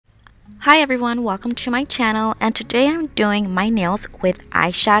Hi everyone, welcome to my channel, and today I'm doing my nails with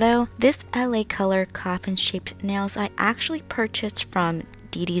eyeshadow. This LA Color coffin shaped nails I actually purchased from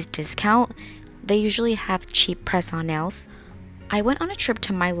Didi's Discount. They usually have cheap press-on nails. I went on a trip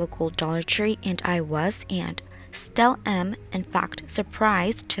to my local Dollar Tree and still am, in fact,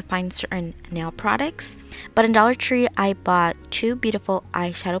 surprised to find certain nail products. But in Dollar Tree, I bought two beautiful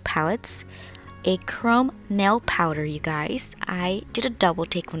eyeshadow palettes, a chrome nail powder, you guys. I did a double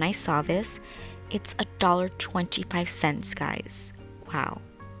take when I saw this. It's $1.25, guys. Wow.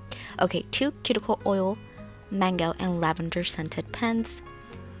 Okay, two cuticle oil, mango, and lavender scented pens,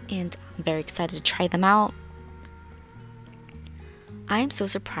 and I'm very excited to try them out. I am so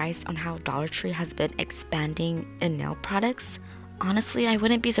surprised on how Dollar Tree has been expanding in nail products. Honestly, I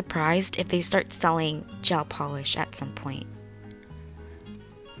wouldn't be surprised if they start selling gel polish at some point.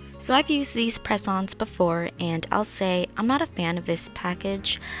 So I've used these press-ons before, and I'll say I'm not a fan of this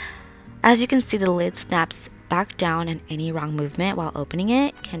package. As you can see, the lid snaps back down, and any wrong movement while opening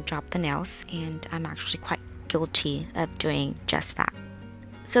it can drop the nails, and I'm actually quite guilty of doing just that.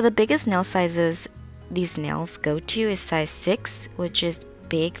 So the biggest nail sizes these nails go to is size 6, which is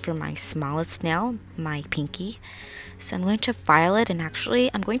big for my smallest nail, my pinky. So I'm going to file it, and actually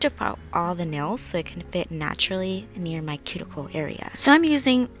I'm going to file all the nails so it can fit naturally near my cuticle area. So I'm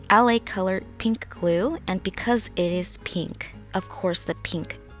using LA Color pink glue, and because it is pink, of course the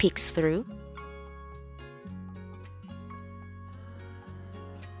pink peeks through.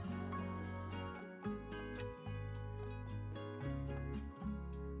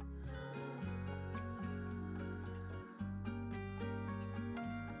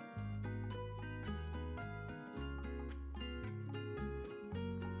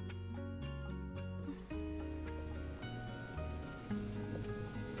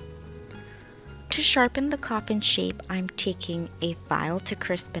 To sharpen the coffin shape, I'm taking a file to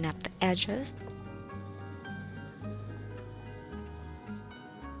crispen up the edges.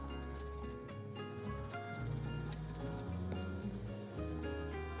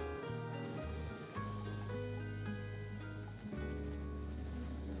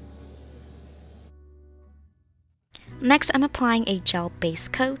 Next, I'm applying a gel base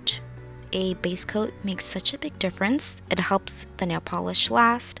coat. A base coat makes such a big difference. It helps the nail polish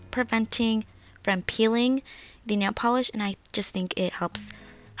last, preventing from peeling the nail polish, and I just think it helps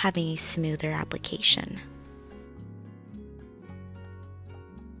having a smoother application.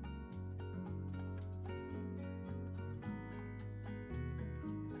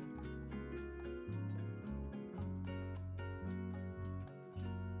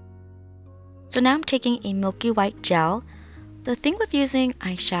 So now I'm taking a milky white gel. The thing with using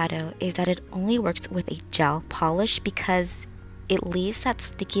eyeshadow is that it only works with a gel polish because it leaves that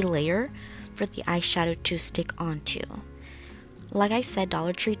sticky layer for the eyeshadow to stick onto. Like I said,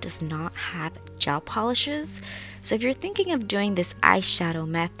 Dollar Tree does not have gel polishes, so if you're thinking of doing this eyeshadow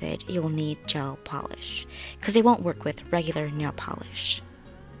method, you'll need gel polish because they won't work with regular nail polish.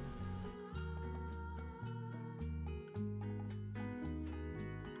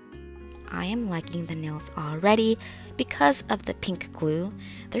 I am liking the nails already because of the pink glue.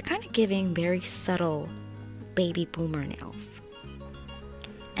 They're kind of giving very subtle baby boomer nails.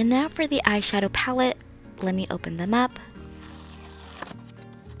 And now for the eyeshadow palette, let me open them up.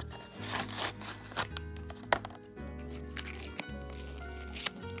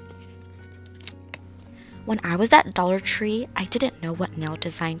 When I was at Dollar Tree, I didn't know what nail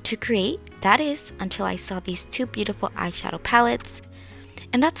design to create. That is, until I saw these two beautiful eyeshadow palettes.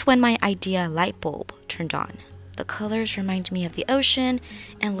 And that's when my idea light bulb turned on. The colors remind me of the ocean,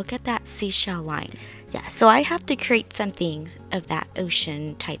 and look at that seashell line. Yeah, so I have to create something of that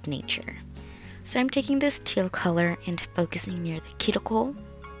ocean type nature. So I'm taking this teal color and focusing near the cuticle.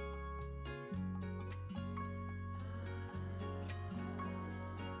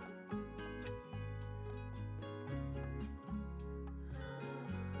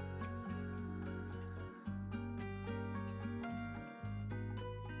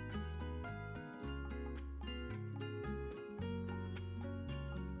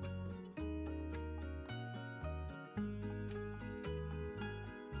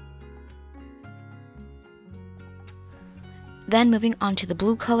 Then moving on to the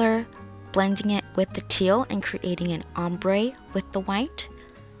blue color, blending it with the teal and creating an ombre with the white,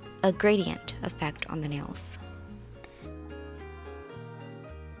 a gradient effect on the nails.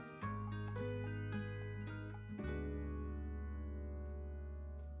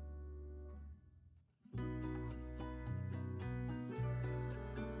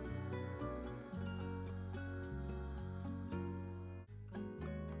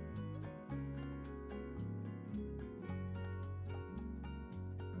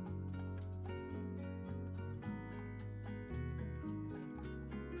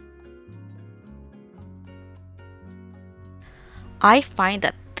 I find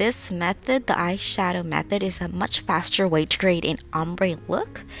that this method, the eyeshadow method, is a much faster way to create an ombre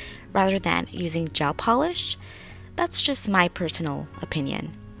look rather than using gel polish. That's just my personal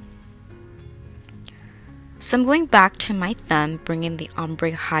opinion. So I'm going back to my thumb, bringing the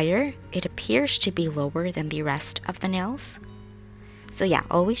ombre higher. It appears to be lower than the rest of the nails. So yeah,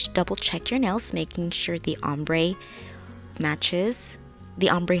 always double check your nails, making sure the ombre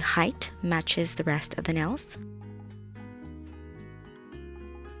height matches the rest of the nails.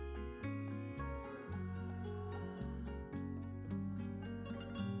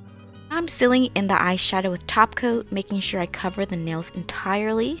 I'm sealing in the eyeshadow with top coat, making sure I cover the nails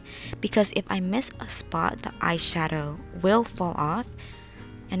entirely, because if I miss a spot, the eyeshadow will fall off,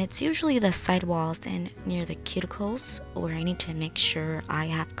 and it's usually the side walls and near the cuticles where I need to make sure I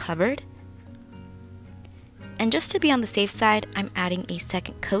have covered. And just to be on the safe side, I'm adding a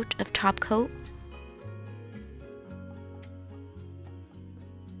second coat of top coat.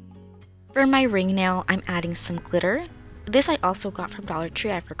 For my ring nail, I'm adding some glitter. This I also got from Dollar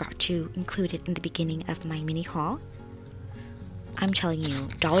Tree. I forgot to include it in the beginning of my mini haul. I'm telling you,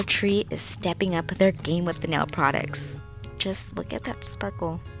 Dollar Tree is stepping up their game with the nail products. Just look at that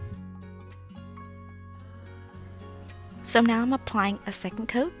sparkle. So now I'm applying a second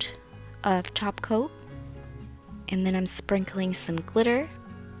coat of top coat, and then I'm sprinkling some glitter,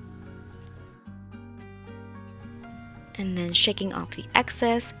 and then shaking off the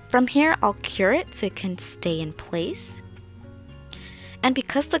excess. From here, I'll cure it so it can stay in place. And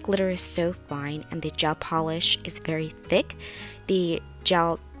because the glitter is so fine and the gel polish is very thick, the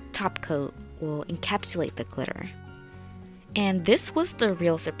gel top coat will encapsulate the glitter. And this was the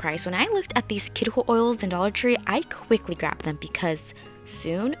real surprise. When I looked at these cuticle oils in Dollar Tree, I quickly grabbed them because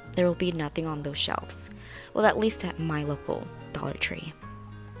soon there will be nothing on those shelves. Well, at least at my local Dollar Tree.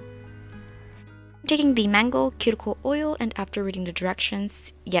 I'm taking the mango cuticle oil, and after reading the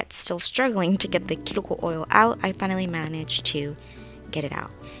directions, yet still struggling to get the cuticle oil out, I finally managed to get it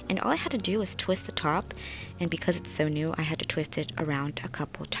out. And all I had to do was twist the top, and because it's so new, I had to twist it around a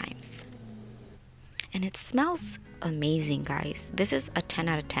couple times. And it smells amazing, guys. This is a 10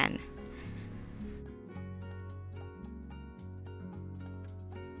 out of 10.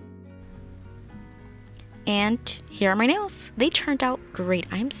 And here are my nails. They turned out great.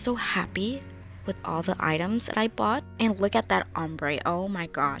 I'm so happy with all the items that I bought. And look at that ombre. Oh my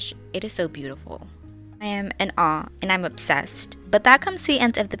gosh, it is so beautiful. I am in awe and I'm obsessed. But that comes to the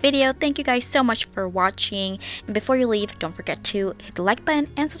end of the video. Thank you guys so much for watching. And before you leave, don't forget to hit the like button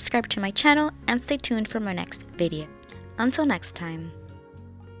and subscribe to my channel, and stay tuned for my next video. Until next time.